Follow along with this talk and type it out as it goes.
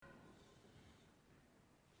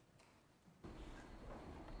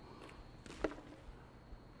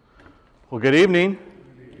Well, good evening.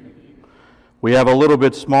 We have a little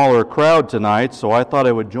bit smaller crowd tonight, so I thought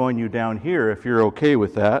I would join you down here if you're okay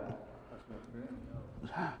with that.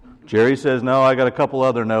 Jerry says no. I got a couple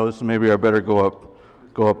other no's, so maybe I better go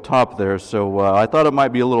up top there. So I thought it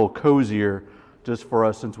might be a little cozier just for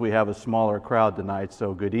us since we have a smaller crowd tonight.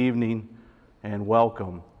 So good evening and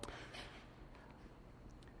welcome.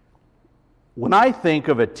 When I think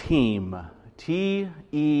of a team,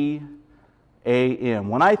 T-E-A-M,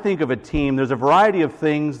 when I think of a team, there's a variety of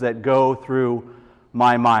things that go through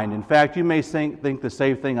my mind. In fact, you may think the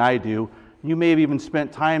same thing I do. You may have even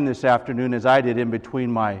spent time this afternoon, as I did, in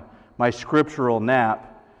between my scriptural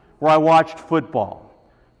nap, where I watched football.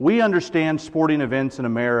 We understand sporting events in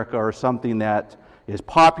America are something that is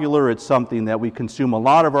popular. It's something that we consume a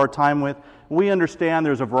lot of our time with. We understand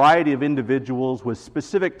there's a variety of individuals with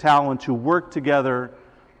specific talents who work together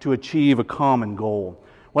to achieve a common goal.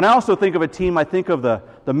 When I also think of a team, I think of the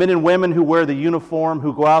men and women who wear the uniform,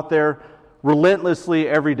 who go out there relentlessly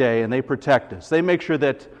every day and they protect us. They make sure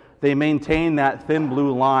that they maintain that thin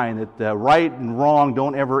blue line, that the right and wrong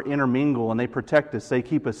don't ever intermingle, and they protect us. They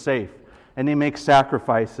keep us safe, and they make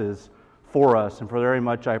sacrifices for us, and for very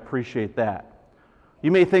much I appreciate that.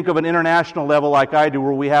 You may think of an international level like I do,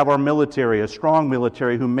 where we have our military, a strong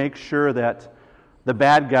military, who makes sure that the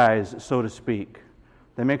bad guys, so to speak,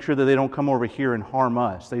 they make sure that they don't come over here and harm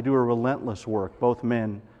us. They do a relentless work, both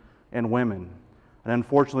men and women. And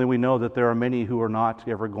unfortunately, we know that there are many who are not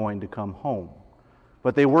ever going to come home.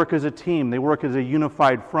 But they work as a team. They work as a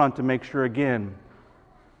unified front to make sure, again,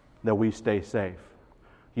 that we stay safe.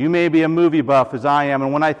 You may be a movie buff as I am,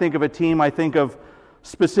 and when I think of a team, I think of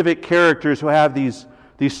specific characters who have these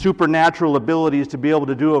supernatural abilities to be able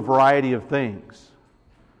to do a variety of things.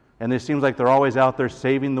 And it seems like they're always out there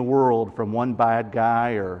saving the world from one bad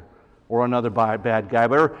guy or another bad guy.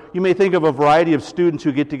 But you may think of a variety of students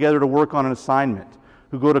who get together to work on an assignment,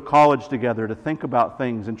 who go to college together to think about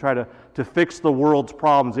things and try to fix the world's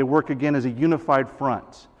problems. They work again as a unified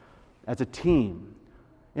front, as a team.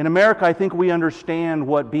 In America, I think we understand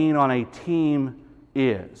what being on a team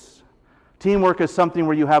is. Teamwork is something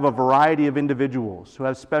where you have a variety of individuals who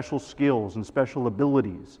have special skills and special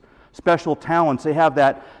abilities, special talents. They have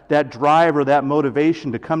that drive or that motivation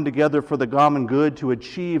to come together for the common good to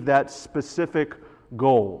achieve that specific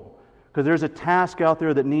goal. Because there's a task out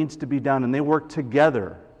there that needs to be done, and they work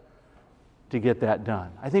together to get that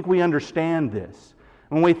done. I think we understand this.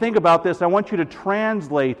 And when we think about this, I want you to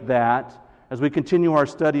translate that as we continue our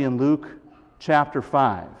study in Luke chapter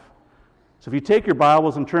 5. So if you take your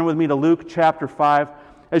Bibles and turn with me to Luke chapter 5.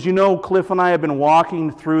 As you know, Cliff and I have been walking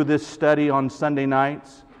through this study on Sunday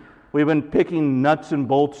nights. We've been picking nuts and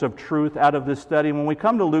bolts of truth out of this study. When we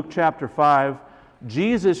come to Luke chapter 5,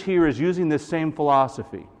 Jesus here is using this same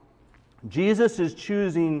philosophy. Jesus is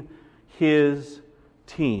choosing his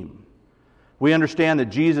team. We understand that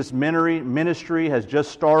Jesus' ministry has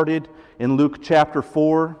just started in Luke chapter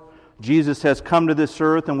 4. Jesus has come to this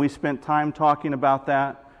earth, and we spent time talking about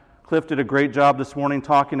that. Cliff did a great job this morning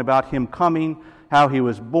talking about him coming, how he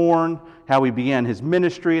was born, how he began his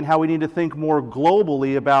ministry, and how we need to think more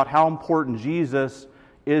globally about how important Jesus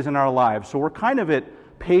is in our lives. So we're kind of at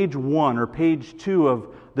page 1 or page 2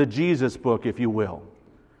 of the Jesus book, if you will.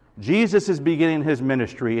 Jesus is beginning his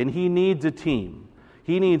ministry, and he needs a team.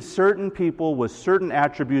 He needs certain people with certain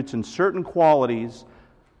attributes and certain qualities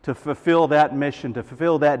to fulfill that mission, to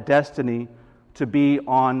fulfill that destiny, to be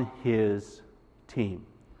on his team.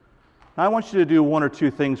 Now, I want you to do one or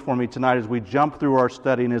two things for me tonight as we jump through our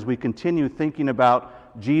study and as we continue thinking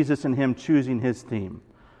about Jesus and him choosing his team.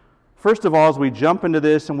 First of all, as we jump into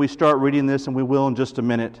this and we start reading this, and we will in just a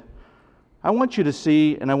minute, I want you to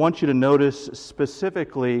see and I want you to notice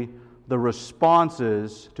specifically the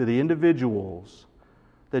responses to the individuals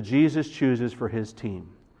that Jesus chooses for his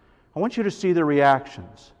team. I want you to see their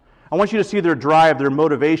reactions. I want you to see their drive, their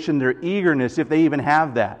motivation, their eagerness, if they even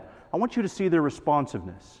have that. I want you to see their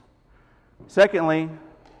responsiveness. Secondly,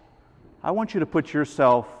 I want you to put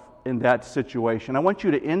yourself in that situation. I want you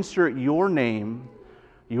to insert your name,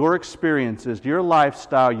 your experiences, your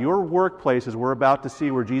lifestyle, your workplace, as we're about to see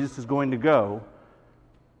where Jesus is going to go.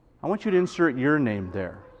 I want you to insert your name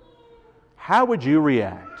there. How would you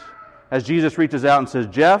react as Jesus reaches out and says,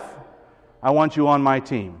 Jeff, I want you on my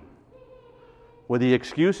team? Would the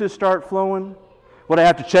excuses start flowing? Would I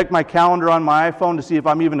have to check my calendar on my iPhone to see if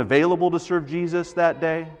I'm even available to serve Jesus that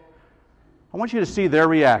day? I want you to see their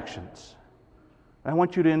reactions. I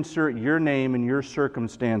want you to insert your name and your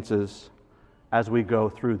circumstances as we go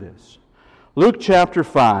through this. Luke chapter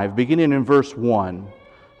 5, beginning in verse 1,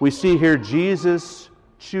 we see here Jesus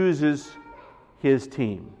chooses his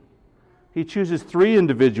team. he chooses three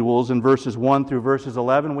individuals in verses 1 through verses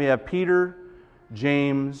 11. We have Peter,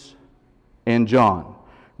 James, and John.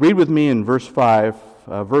 Read with me in verse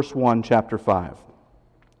 1, chapter 5.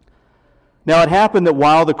 Now it happened that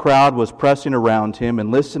while the crowd was pressing around him and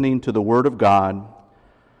listening to the word of God,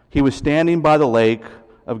 he was standing by the lake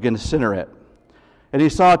of Gennesaret. And he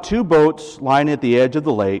saw two boats lying at the edge of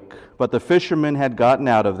the lake, but the fishermen had gotten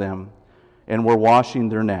out of them and were washing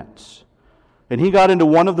their nets. And he got into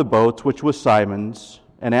one of the boats, which was Simon's,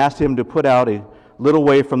 and asked him to put out a little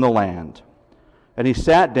way from the land. And he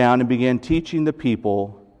sat down and began teaching the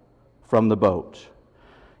people from the boat.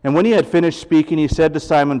 And when he had finished speaking, he said to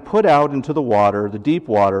Simon, "Put out into the water, the deep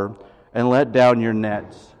water, and let down your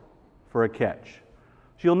nets for a catch."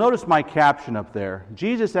 So you'll notice my caption up there.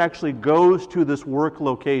 Jesus actually goes to this work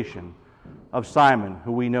location of Simon,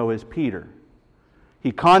 who we know as Peter.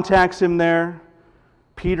 He contacts him there.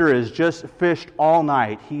 Peter has just fished all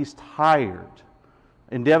night. He's tired.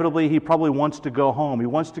 Inevitably, he probably wants to go home. He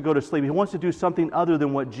wants to go to sleep. He wants to do something other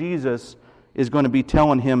than what Jesus is going to be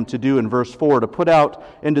telling him to do in verse 4, to put out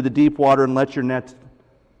into the deep water and let your nets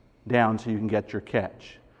down so you can get your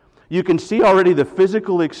catch. You can see already the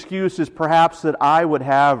physical excuses perhaps that I would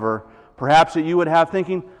have, or perhaps that you would have,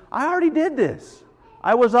 thinking, I already did this.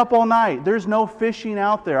 I was up all night. There's no fishing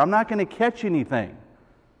out there. I'm not going to catch anything.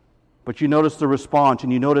 But you notice the response,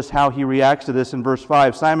 and you notice how he reacts to this in verse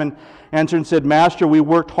 5. Simon answered and said, "Master, we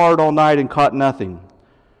worked hard all night and caught nothing.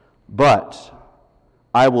 But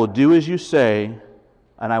I will do as you say,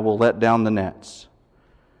 and I will let down the nets."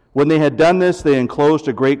 When they had done this, they enclosed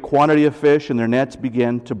a great quantity of fish, and their nets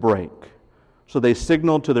began to break. So they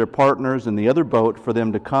signaled to their partners in the other boat for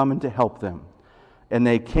them to come and to help them. And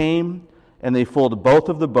they came, and they filled both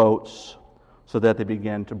of the boats so that they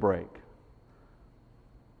began to break.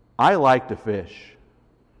 I like to fish.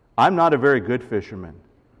 I'm not a very good fisherman,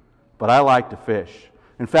 but I like to fish.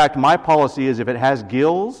 In fact, my policy is if it has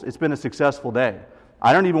gills, it's been a successful day.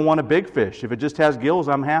 I don't even want a big fish. If it just has gills,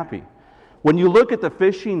 I'm happy. When you look at the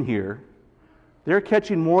fishing here, they're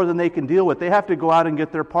catching more than they can deal with. They have to go out and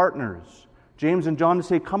get their partners, James and John, to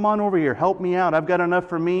say, "Come on over here, help me out. I've got enough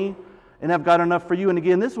for me, and I've got enough for you." And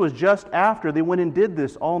again, this was just after they went and did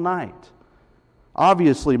this all night.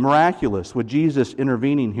 Obviously miraculous with Jesus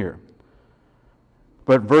intervening here.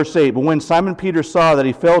 But verse 8, "But when Simon Peter saw that,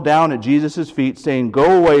 he fell down at Jesus' feet, saying,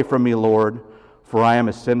 'Go away from me, Lord, for I am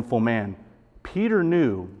a sinful man.'" Peter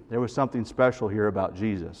knew there was something special here about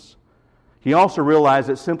Jesus. He also realized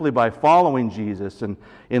that simply by following Jesus and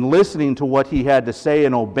in listening to what he had to say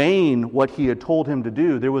and obeying what he had told him to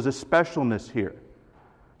do, there was a specialness here.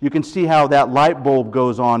 You can see how that light bulb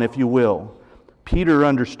goes on, if you will. Peter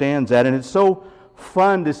understands that, and it's so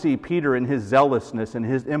fun to see Peter in his zealousness and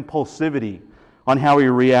his impulsivity on how he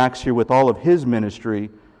reacts here with all of his ministry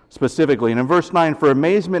specifically. And in verse 9, "For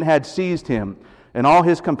amazement had seized him and all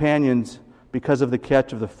his companions because of the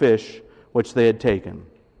catch of the fish which they had taken.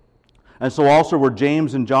 And so also were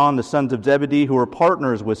James and John, the sons of Zebedee, who were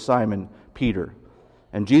partners with Simon Peter.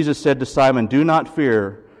 And Jesus said to Simon, 'Do not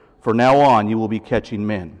fear, for now on you will be catching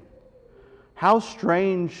men.'" How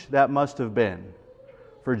strange that must have been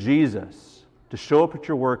for Jesus to show up at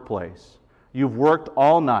your workplace. You've worked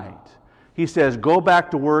all night. He says, "Go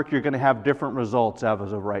back to work. You're going to have different results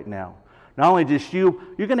as of right now. Not only just you're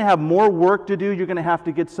going to have more work to do. You're going to have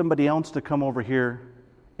to get somebody else to come over here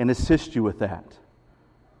and assist you with that.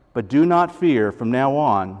 But do not fear. From now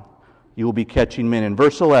on, you will be catching men." In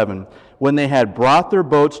verse 11, "When they had brought their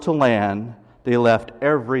boats to land, they left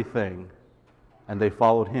everything and they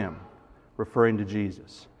followed him," referring to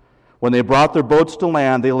Jesus. When they brought their boats to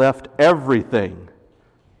land, they left everything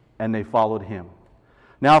and they followed him.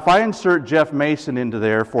 Now, if I insert Jeff Mason into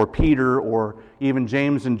there for Peter or even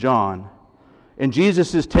James and John, and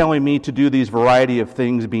Jesus is telling me to do these variety of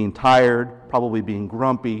things, being tired, probably being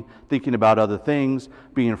grumpy, thinking about other things,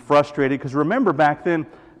 being frustrated, because remember back then,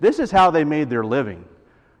 this is how they made their living.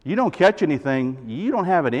 You don't catch anything, you don't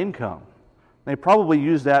have an income. They probably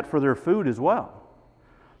use that for their food as well.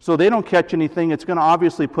 So they don't catch anything, it's going to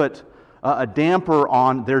obviously put a damper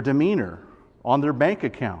on their demeanor, on their bank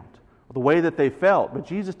account, the way that they felt. But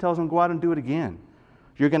Jesus tells them, go out and do it again.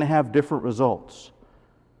 You're going to have different results.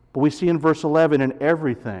 But we see in verse 11, in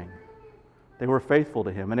everything, they were faithful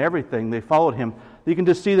to him. In everything, they followed him. You can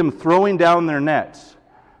just see them throwing down their nets.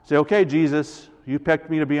 Say, okay, Jesus, you picked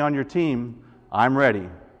me to be on your team. I'm ready.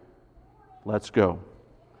 Let's go.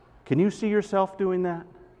 Can you see yourself doing that?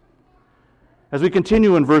 As we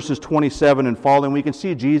continue in verses 27 and following, we can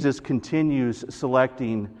see Jesus continues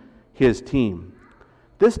selecting his team.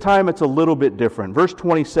 This time it's a little bit different. Verse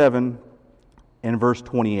 27 and verse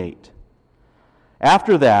 28.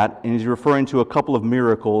 After that, and he's referring to a couple of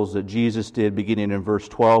miracles that Jesus did beginning in verse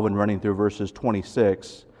 12 and running through verses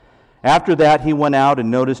 26. After that, he went out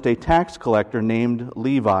and noticed a tax collector named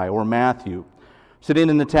Levi, or Matthew, sitting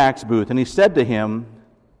in the tax booth. And he said to him,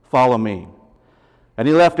 "Follow me." And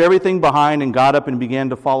he left everything behind and got up and began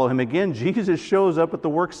to follow him. Again, Jesus shows up at the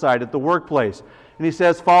work site, at the workplace. And he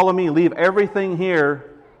says, "Follow me, leave everything here.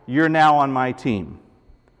 You're now on my team."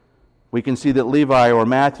 We can see that Levi, or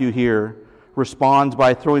Matthew here, responds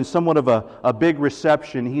by throwing somewhat of a big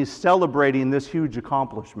reception. He's celebrating this huge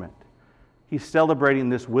accomplishment. He's celebrating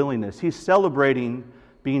this willingness. He's celebrating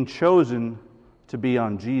being chosen to be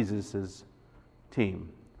on Jesus' team.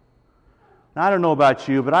 Now, I don't know about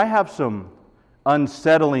you, but I have some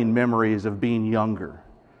unsettling memories of being younger,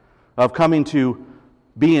 of coming to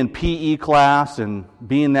be in PE class and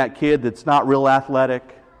being that kid that's not real athletic,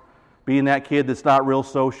 being that kid that's not real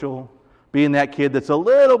social, being that kid that's a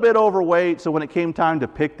little bit overweight, so when it came time to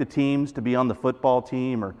pick the teams to be on the football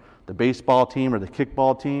team or the baseball team or the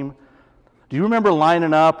kickball team, do you remember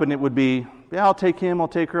lining up and it would be, yeah, I'll take him, I'll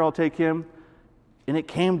take her, I'll take him, and it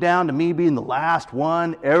came down to me being the last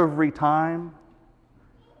one every time?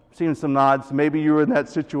 I'm seeing some nods. Maybe you were in that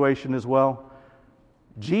situation as well.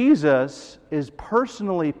 Jesus is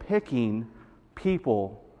personally picking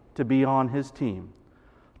people to be on his team,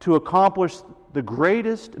 to accomplish the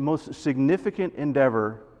greatest, most significant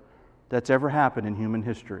endeavor that's ever happened in human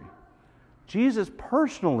history. Jesus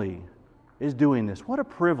personally is doing this. What a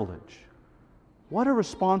privilege. What a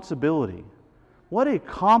responsibility. What a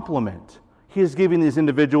compliment he is giving these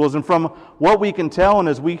individuals. And from what we can tell, and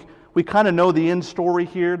as we kind of know the end story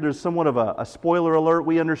here, there's somewhat of a spoiler alert.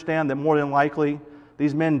 We understand that more than likely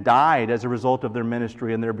these men died as a result of their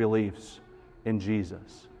ministry and their beliefs in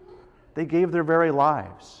Jesus. They gave their very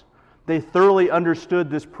lives. They thoroughly understood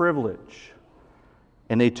this privilege,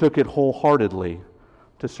 and they took it wholeheartedly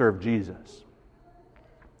to serve Jesus.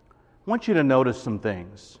 I want you to notice some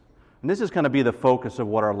things, and this is going to be the focus of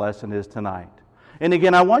what our lesson is tonight. And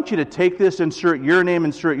again, I want you to take this, insert your name,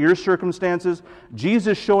 insert your circumstances,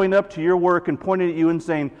 Jesus showing up to your work and pointing at you and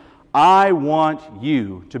saying, "I want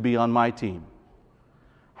you to be on my team."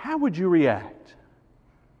 How would you react?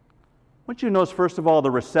 I want you to notice, first of all,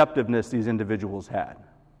 the receptiveness these individuals had.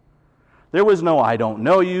 There was no, "I don't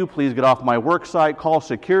know you, please get off my work site, call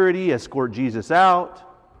security, escort Jesus out."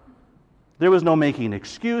 There was no making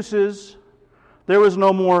excuses. There was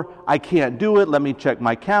no more, "I can't do it, let me check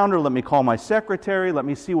my calendar, let me call my secretary, let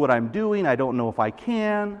me see what I'm doing, I don't know if I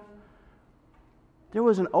can." There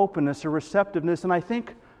was an openness, a receptiveness, and I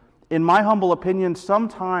think, in my humble opinion,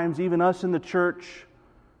 sometimes even us in the church,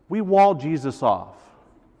 we wall Jesus off.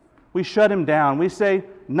 We shut him down. We say,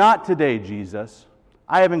 "Not today, Jesus.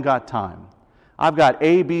 I haven't got time. I've got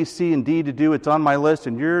A, B, C, and D to do. It's on my list,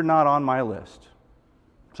 and you're not on my list.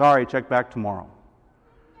 Sorry, check back tomorrow."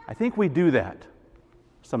 I think we do that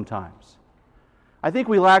sometimes. I think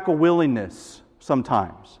we lack a willingness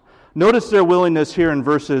sometimes. Notice their willingness here in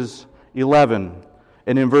verses 11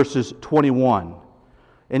 and in verses 21.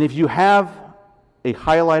 And if you have a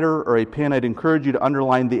highlighter or a pen, I'd encourage you to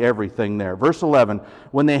underline the everything there. Verse 11,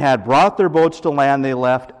 "When they had brought their boats to land, they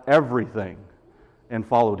left everything and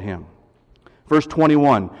followed him." Verse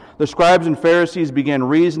 21, "The scribes and Pharisees began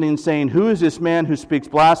reasoning, saying, 'Who is this man who speaks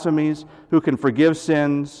blasphemies, who can forgive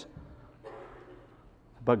sins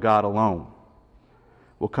but God alone?'"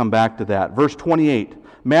 We'll come back to that. Verse 28,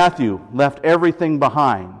 "Matthew left everything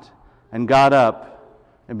behind and got up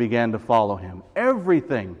and began to follow him."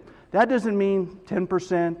 Everything. That doesn't mean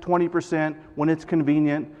 10%, 20%, when it's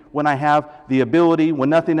convenient, when I have the ability, when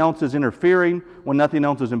nothing else is interfering, when nothing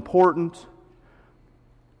else is important.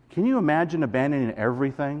 Can you imagine abandoning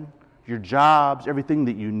everything? Your jobs, everything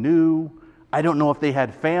that you knew. I don't know if they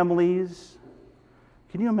had families.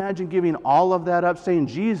 Can you imagine giving all of that up, saying,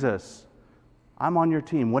 "Jesus, I'm on your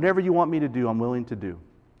team. Whatever you want me to do, I'm willing to do"?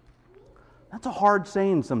 That's a hard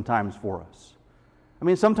saying sometimes for us. I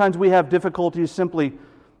mean, sometimes we have difficulties simply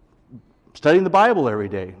studying the Bible every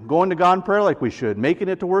day, going to God in prayer like we should, making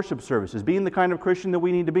it to worship services, being the kind of Christian that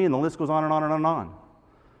we need to be, and the list goes on and on and on and on.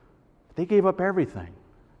 They gave up everything.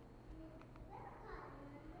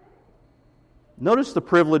 Notice the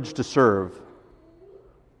privilege to serve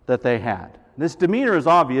that they had. This demeanor is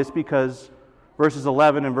obvious because verses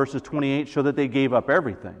 11 and verses 28 show that they gave up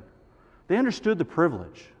everything. They understood the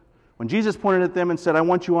privilege. When Jesus pointed at them and said, "I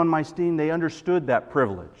want you on my team," they understood that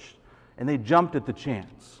privilege, and they jumped at the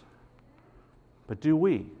chance. But do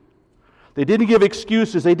we? They didn't give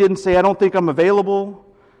excuses. They didn't say, "I don't think I'm available.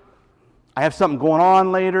 I have something going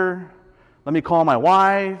on later. Let me call my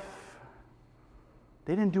wife."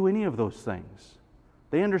 They didn't do any of those things.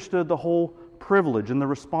 They understood the whole privilege and the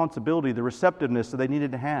responsibility, the receptiveness that they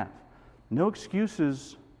needed to have. No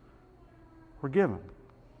excuses were given.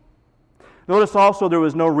 Notice also there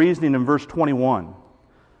was no reasoning in verse 21.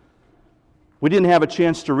 We didn't have a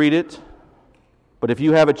chance to read it, but if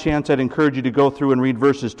you have a chance, I'd encourage you to go through and read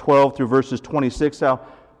verses 12 through verses 26, how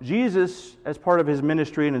Jesus, as part of his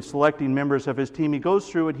ministry and in selecting members of his team, he goes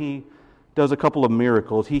through and he does a couple of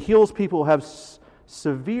miracles. He heals people who have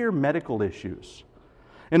severe medical issues.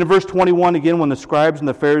 And in verse 21, again, when the scribes and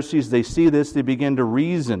the Pharisees, they see this, they begin to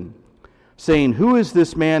reason, saying, "Who is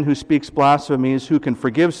this man who speaks blasphemies, who can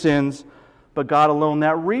forgive sins, but God alone?"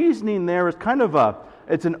 That reasoning there is kind of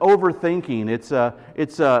it's an overthinking.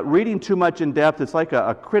 It's reading too much in depth. It's like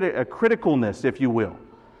a criticalness, if you will.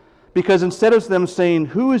 Because instead of them saying,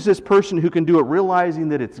 "Who is this person who can do it," realizing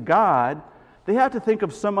that it's God, they have to think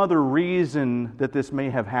of some other reason that this may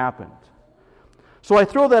have happened. So I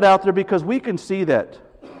throw that out there because we can see that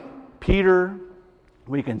Peter,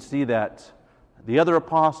 we can see that the other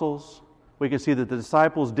apostles, we can see that the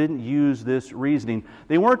disciples didn't use this reasoning.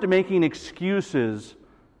 They weren't making excuses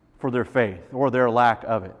for their faith or their lack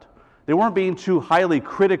of it. They weren't being too highly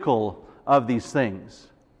critical of these things.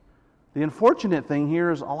 The unfortunate thing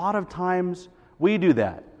here is a lot of times we do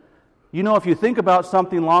that. You know, if you think about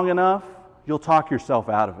something long enough, you'll talk yourself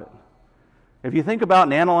out of it. If you think about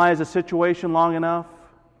and analyze a situation long enough,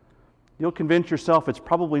 you'll convince yourself it's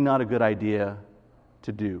probably not a good idea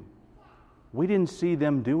to do. We didn't see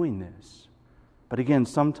them doing this. But again,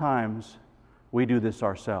 sometimes we do this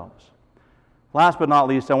ourselves. Last but not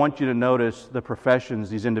least, I want you to notice the professions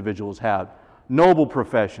these individuals have. Noble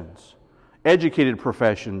professions, educated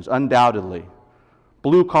professions, undoubtedly.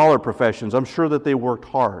 Blue-collar professions, I'm sure that they worked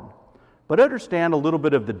hard. But understand a little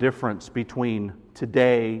bit of the difference between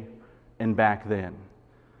today and back then.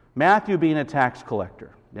 Matthew being a tax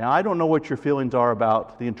collector. Now, I don't know what your feelings are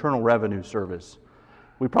about the Internal Revenue Service.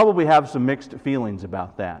 We probably have some mixed feelings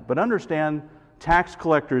about that. But understand, tax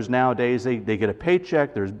collectors nowadays, they get a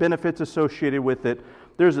paycheck, there's benefits associated with it,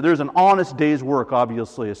 there's an honest day's work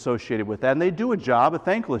obviously associated with that, and they do a job, a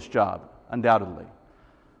thankless job, undoubtedly.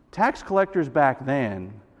 Tax collectors back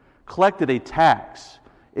then collected a tax,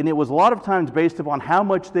 and it was a lot of times based upon how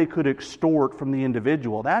much they could extort from the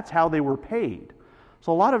individual. That's how they were paid.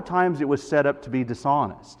 So a lot of times it was set up to be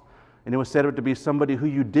dishonest, and it was set up to be somebody who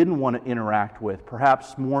you didn't want to interact with,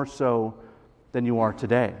 perhaps more so than you are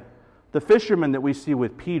today. The fishermen that we see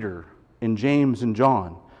with Peter and James and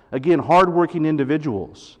John, again, hardworking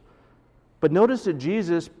individuals. But notice that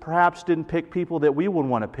Jesus perhaps didn't pick people that we would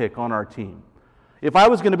want to pick on our team. If I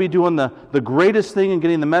was going to be doing the greatest thing and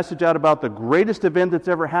getting the message out about the greatest event that's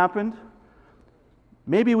ever happened,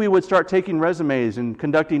 maybe we would start taking resumes and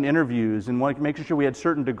conducting interviews and making sure we had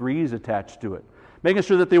certain degrees attached to it. Making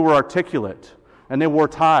sure that they were articulate and they wore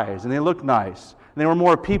ties and they looked nice and they were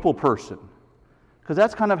more a people person. Because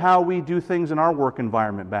that's kind of how we do things in our work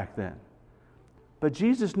environment back then. But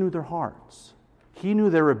Jesus knew their hearts. He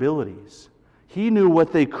knew their abilities. He knew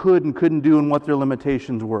what they could and couldn't do and what their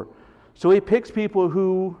limitations were. So he picks people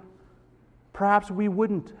who perhaps we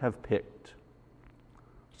wouldn't have picked.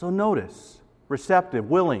 So notice, receptive,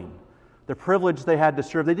 willing, the privilege they had to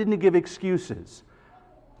serve. They didn't give excuses.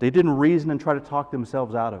 They didn't reason and try to talk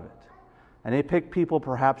themselves out of it. And they picked people,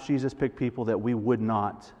 perhaps Jesus picked people that we would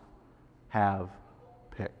not have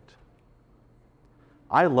picked.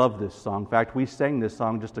 I love this song. In fact, we sang this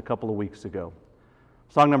song just a couple of weeks ago.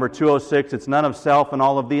 Song number 206, it's None of Self and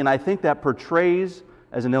All of Thee. And I think that portrays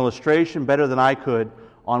as an illustration better than I could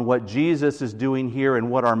on what Jesus is doing here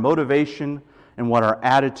and what our motivation and what our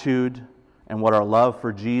attitude and what our love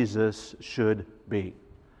for Jesus should be.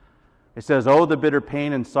 It says, "Oh, the bitter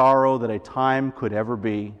pain and sorrow that a time could ever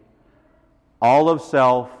be. All of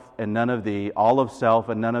self and none of thee, all of self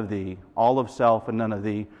and none of thee, all of self and none of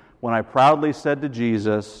thee. When I proudly said to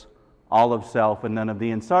Jesus, all of self and none of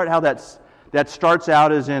thee." And start how that starts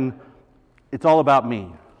out as in, it's all about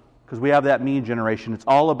me. Because we have that me generation. It's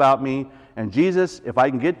all about me. And Jesus, if I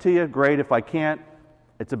can get to you, great. If I can't,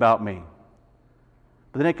 it's about me.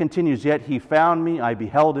 But then it continues, "Yet he found me, I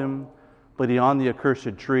beheld him, bleeding on the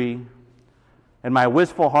accursed tree. And my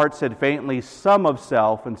wistful heart said faintly, some of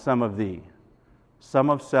self and some of thee. Some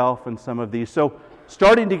of self and some of thee." So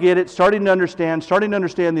starting to get it, starting to understand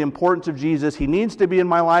the importance of Jesus. He needs to be in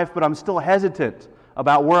my life, but I'm still hesitant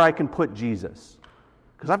about where I can put Jesus.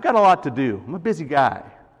 Because I've got a lot to do. I'm a busy guy.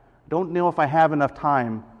 Don't know if I have enough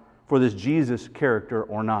time for this Jesus character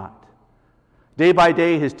or not. Day by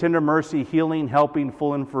day, his tender mercy, healing, helping,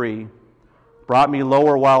 full and free, brought me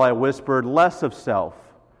lower while I whispered, less of self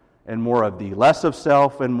and more of thee. Less of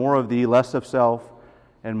self and more of thee. Less of self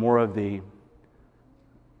and more of thee.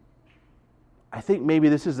 I think maybe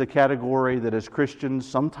this is the category that as Christians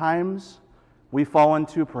sometimes we fall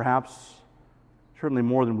into, perhaps certainly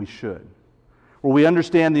more than we should. Where we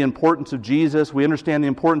understand the importance of Jesus, we understand the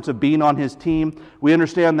importance of being on His team, we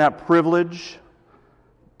understand that privilege,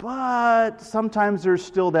 but sometimes there's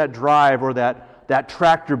still that drive or that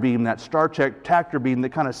tractor beam, that Star Trek tractor beam that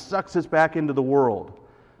kind of sucks us back into the world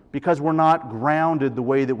because we're not grounded the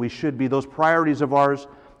way that we should be. Those priorities of ours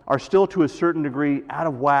are still to a certain degree out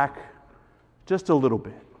of whack, just a little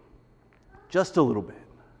bit. Just a little bit.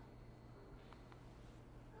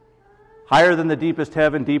 Higher than the deepest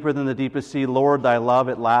heaven, deeper than the deepest sea, Lord, thy love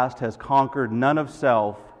at last has conquered none of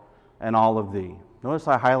self and all of thee. Notice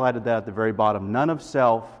I highlighted that at the very bottom. None of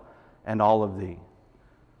self and all of thee.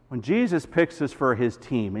 When Jesus picks us for His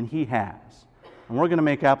team, and He has, and we're going to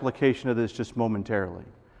make application of this just momentarily.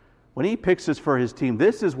 When He picks us for His team,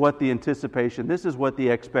 this is what the anticipation, this is what the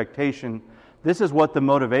expectation, this is what the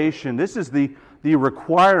motivation, this is the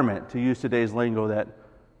requirement, to use today's lingo, that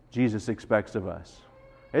Jesus expects of us.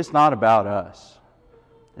 It's not about us.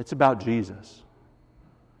 It's about Jesus.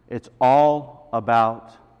 It's all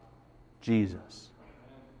about Jesus.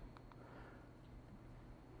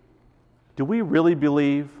 Do we really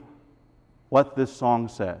believe what this song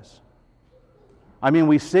says? I mean,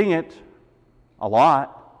 we sing it a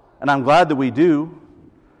lot, and I'm glad that we do.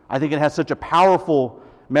 I think it has such a powerful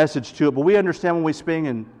message to it, but we understand when we sing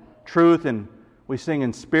in truth and we sing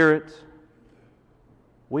in spirit,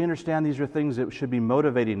 we understand these are things that should be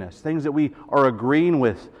motivating us, things that we are agreeing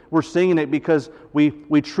with. We're singing it because we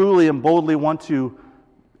truly and boldly want to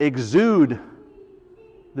exude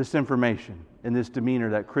this information and this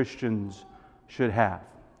demeanor that Christians should have.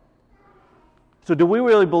 So do we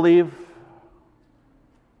really believe?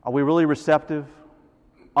 Are we really receptive?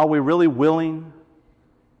 Are we really willing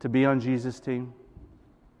to be on Jesus' team?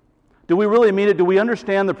 Do we really mean it? Do we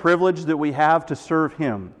understand the privilege that we have to serve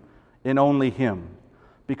Him and only Him?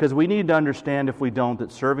 Because we need to understand, if we don't,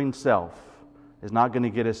 that serving self is not going to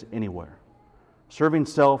get us anywhere. Serving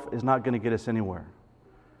self is not going to get us anywhere.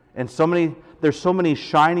 And there's so many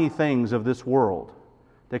shiny things of this world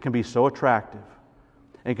that can be so attractive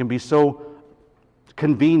and can be so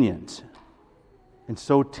convenient and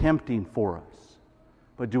so tempting for us.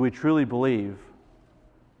 But do we truly believe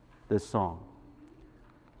this song?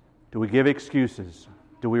 Do we give excuses?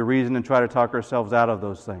 Do we reason and try to talk ourselves out of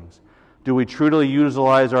those things? Do we truly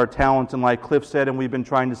utilize our talents? And like Cliff said, and we've been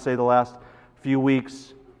trying to say the last few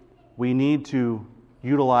weeks, we need to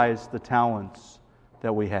utilize the talents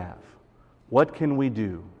that we have. What can we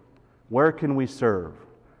do? Where can we serve?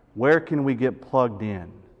 Where can we get plugged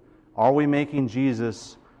in? Are we making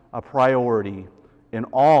Jesus a priority in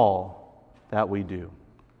all that we do?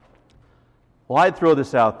 Well, I'd throw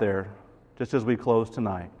this out there just as we close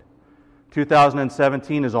tonight.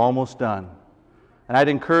 2017 is almost done. And I'd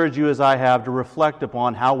encourage you, as I have, to reflect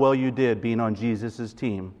upon how well you did being on Jesus'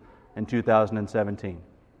 team in 2017.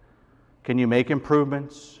 Can you make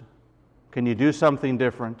improvements? Can you do something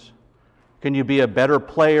different? Can you be a better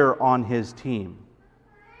player on His team?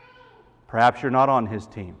 Perhaps you're not on His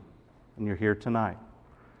team, and you're here tonight.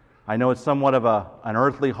 I know it's somewhat of an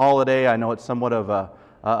earthly holiday. I know it's somewhat of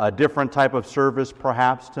a different type of service,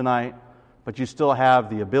 perhaps, tonight. But you still have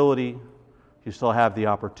the ability, you still have the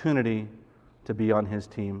opportunity to be on His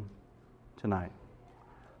team tonight.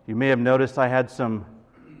 You may have noticed I had some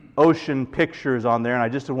ocean pictures on there, and I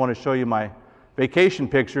just want to show you my vacation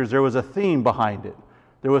pictures. There was a theme behind it.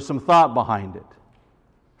 There was some thought behind it.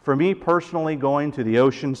 For me personally, going to the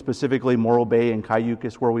ocean, specifically Morro Bay and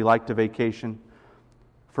Cayucos, where we like to vacation,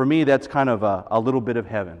 for me that's kind of a little bit of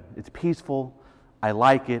heaven. It's peaceful. I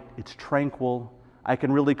like it. It's tranquil. I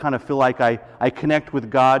can really kind of feel like I connect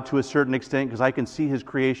with God to a certain extent because I can see His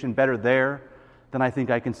creation better there than I think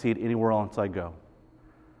I can see it anywhere else I go.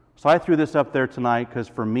 So I threw this up there tonight because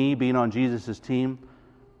for me, being on Jesus' team,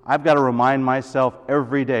 I've got to remind myself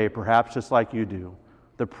every day, perhaps just like you do,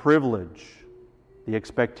 the privilege, the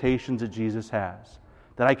expectations that Jesus has,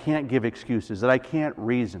 that I can't give excuses, that I can't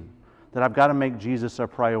reason, that I've got to make Jesus a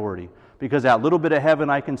priority. Because that little bit of heaven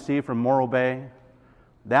I can see from Morro Bay,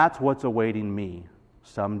 that's what's awaiting me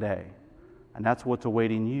someday. And that's what's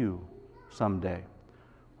awaiting you someday.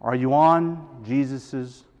 Are you on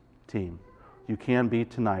Jesus' team? You can be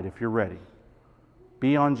tonight if you're ready.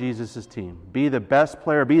 Be on Jesus' team. Be the best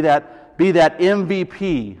player. Be that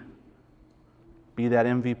MVP. Be that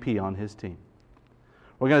MVP on His team.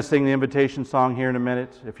 We're going to sing the invitation song here in a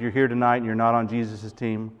minute. If you're here tonight and you're not on Jesus'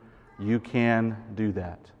 team, you can do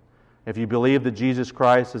that. If you believe that Jesus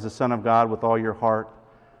Christ is the Son of God with all your heart,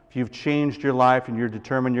 if you've changed your life and you're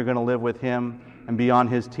determined you're going to live with Him and be on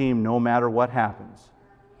His team no matter what happens,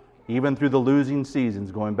 even through the losing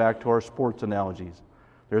seasons, going back to our sports analogies.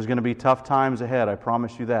 There's going to be tough times ahead, I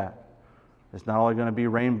promise you that. It's not only going to be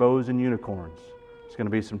rainbows and unicorns. There's going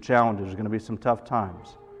to be some challenges. There's going to be some tough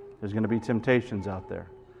times. There's going to be temptations out there.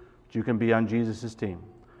 But you can be on Jesus' team.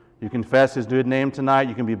 You confess His good name tonight.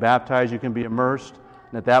 You can be baptized. You can be immersed.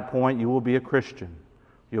 And at that point, you will be a Christian.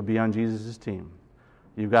 You'll be on Jesus' team.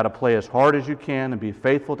 You've got to play as hard as you can and be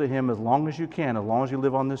faithful to Him as long as you can, as long as you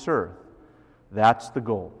live on this earth. That's the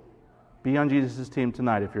goal. Be on Jesus' team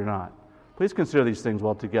tonight if you're not. Please consider these things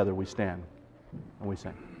while together we stand and we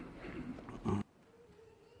sing.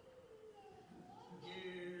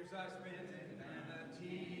 Years I spent in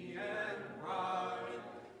vanity and pride,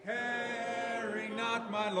 caring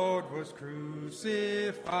not my Lord was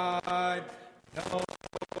crucified. No